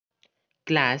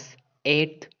Class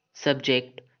 8th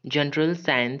Subject General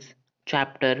Science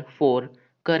Chapter 4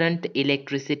 Current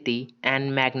Electricity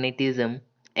and Magnetism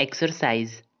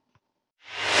Exercise.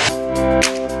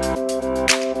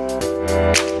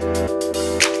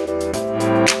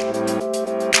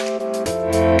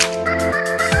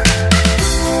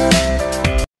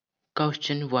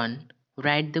 Question 1.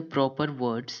 Write the proper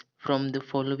words from the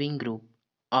following group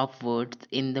of words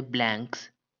in the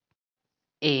blanks.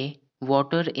 A.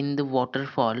 Water in the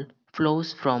waterfall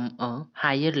flows from a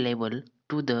higher level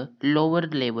to the lower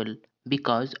level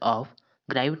because of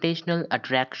gravitational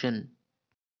attraction.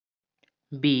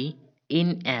 B.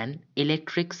 In an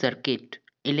electric circuit,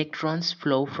 electrons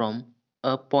flow from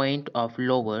a point of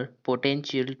lower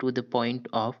potential to the point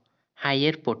of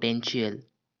higher potential.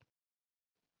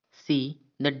 C.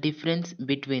 The difference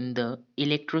between the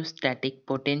electrostatic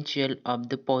potential of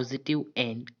the positive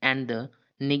end and the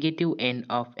negative end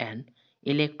of an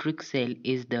electric cell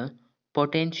is the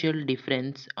potential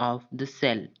difference of the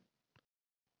cell.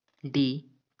 D.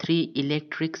 Three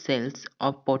electric cells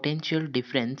of potential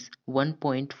difference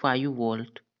 1.5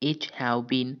 volt each have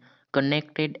been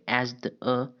connected as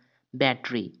a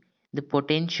battery. The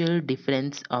potential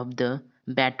difference of the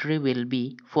battery will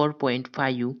be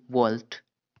 4.5 volt.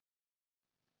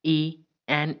 E.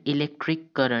 An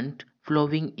electric current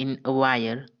flowing in a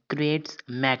wire creates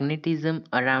magnetism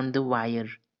around the wire.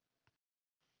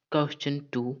 Question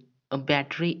 2. A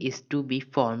battery is to be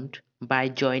formed by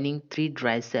joining three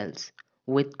dry cells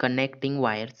with connecting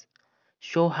wires.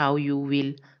 Show how you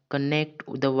will connect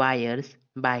the wires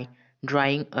by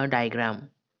drawing a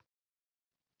diagram.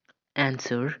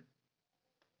 Answer.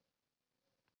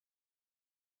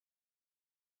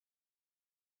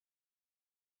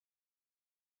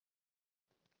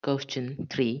 Question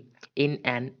 3. In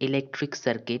an electric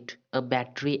circuit, a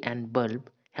battery and bulb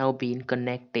have been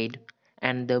connected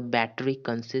and the battery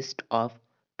consists of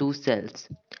two cells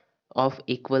of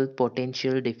equal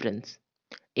potential difference.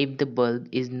 If the bulb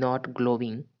is not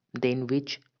glowing, then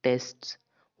which tests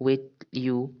will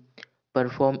you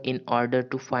perform in order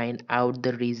to find out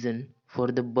the reason for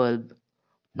the bulb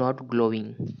not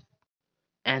glowing?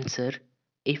 Answer.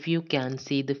 If you can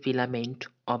see the filament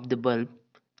of the bulb,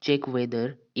 check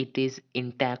whether it is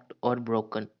intact or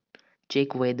broken.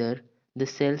 Check whether the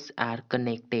cells are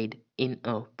connected in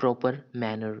a proper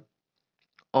manner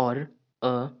or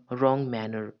a wrong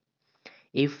manner.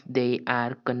 If they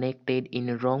are connected in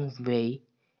a wrong way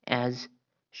as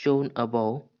shown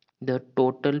above, the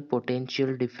total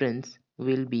potential difference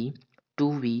will be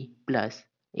 2V plus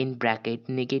in bracket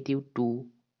negative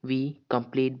 2V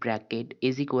complete bracket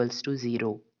is equals to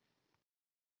 0.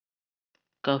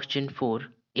 Question 4.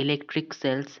 Electric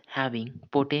cells having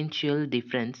potential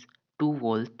difference 2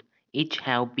 volt each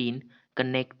have been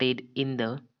connected in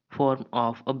the form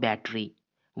of a battery.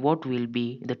 What will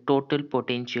be the total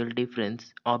potential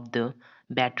difference of the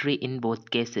battery in both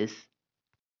cases?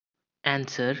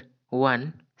 Answer.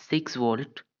 1. 6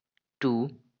 volt. 2.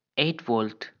 8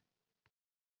 volt.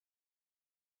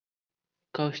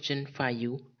 Question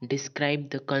 5. Describe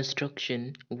the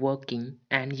construction, working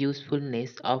and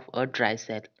usefulness of a dry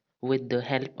cell with the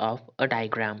help of a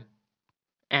diagram.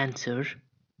 Answer.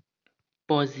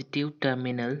 Positive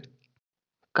terminal,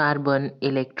 carbon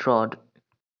electrode,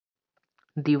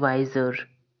 divisor,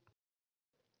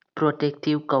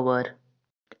 protective cover,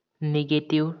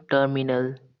 negative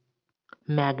terminal,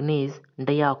 manganese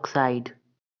dioxide,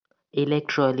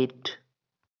 electrolyte,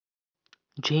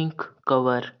 zinc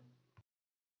cover.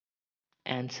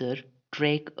 Answer.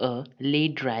 Take a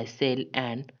lead dry cell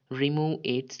and remove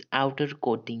its outer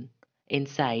coating.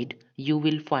 Inside you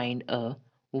will find a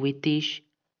whitish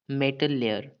metal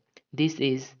layer. This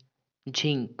is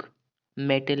zinc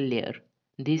metal layer.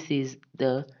 This is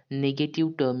the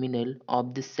negative terminal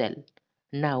of the cell.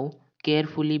 Now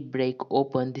carefully break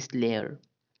open this layer.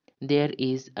 There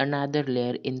is another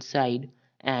layer inside.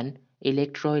 An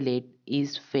electrolyte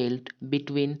is filled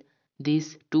between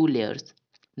these two layers.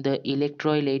 The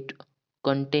electrolyte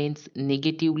contains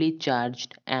negatively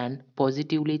charged and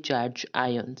positively charged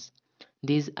ions.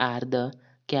 These are the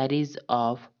carriers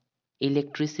of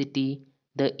electricity.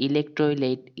 The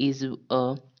electrolyte is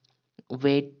a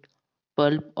wet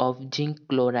pulp of zinc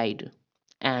chloride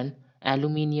and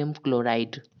aluminium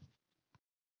chloride.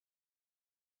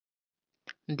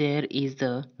 There is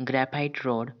a graphite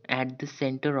rod at the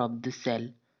center of the cell.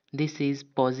 This is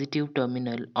positive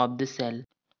terminal of the cell.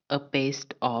 A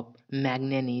paste of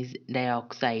manganese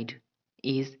dioxide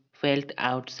is felt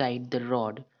outside the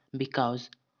rod because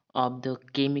of the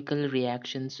chemical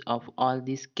reactions of all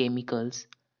these chemicals.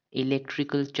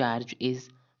 Electrical charge is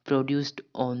produced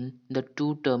on the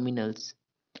two terminals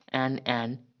and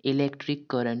an electric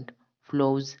current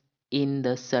flows in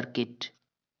the circuit.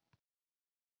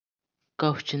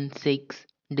 Question 6.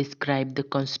 Describe the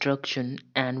construction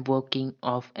and working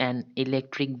of an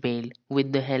electric bell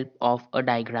with the help of a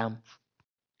diagram.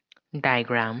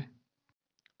 Diagram: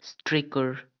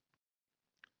 striker,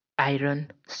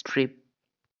 iron strip,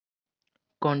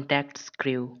 contact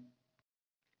screw,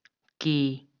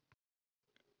 key,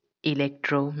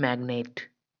 electromagnet,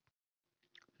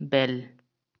 bell.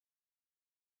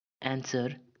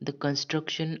 Answer: the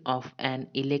construction of an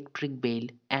electric bell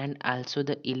and also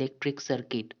the electric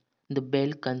circuit. The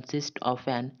bell consists of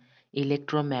an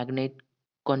electromagnet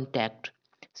contact,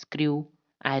 screw,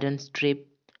 iron strip,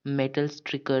 metal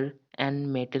striker,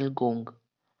 and metal gong.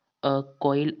 A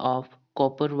coil of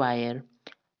copper wire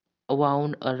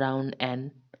wound around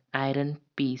an iron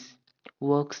piece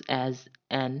works as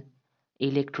an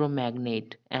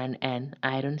electromagnet, and an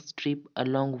iron strip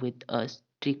along with a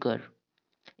striker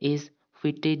is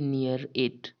fitted near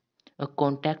it. A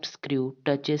contact screw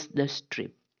touches the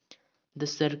strip. The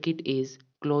circuit is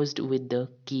closed with the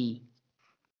key.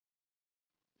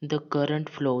 The current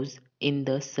flows in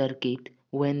the circuit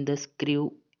when the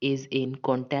screw is in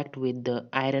contact with the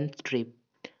iron strip.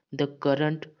 The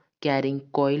current carrying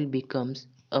coil becomes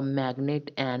a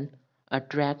magnet and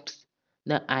attracts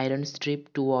the iron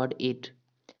strip toward it.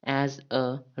 As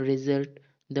a result,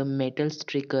 the metal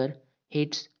striker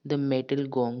hits the metal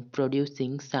gong,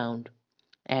 producing sound.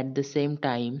 At the same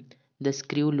time, the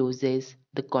screw loses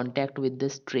the contact with the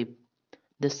strip.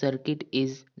 The circuit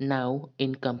is now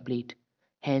incomplete.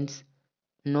 Hence,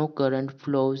 no current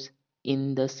flows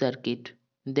in the circuit.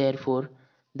 Therefore,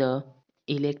 the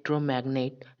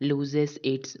electromagnet loses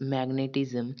its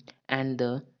magnetism and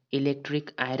the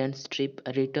electric iron strip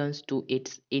returns to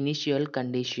its initial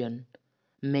condition,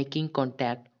 making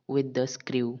contact with the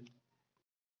screw.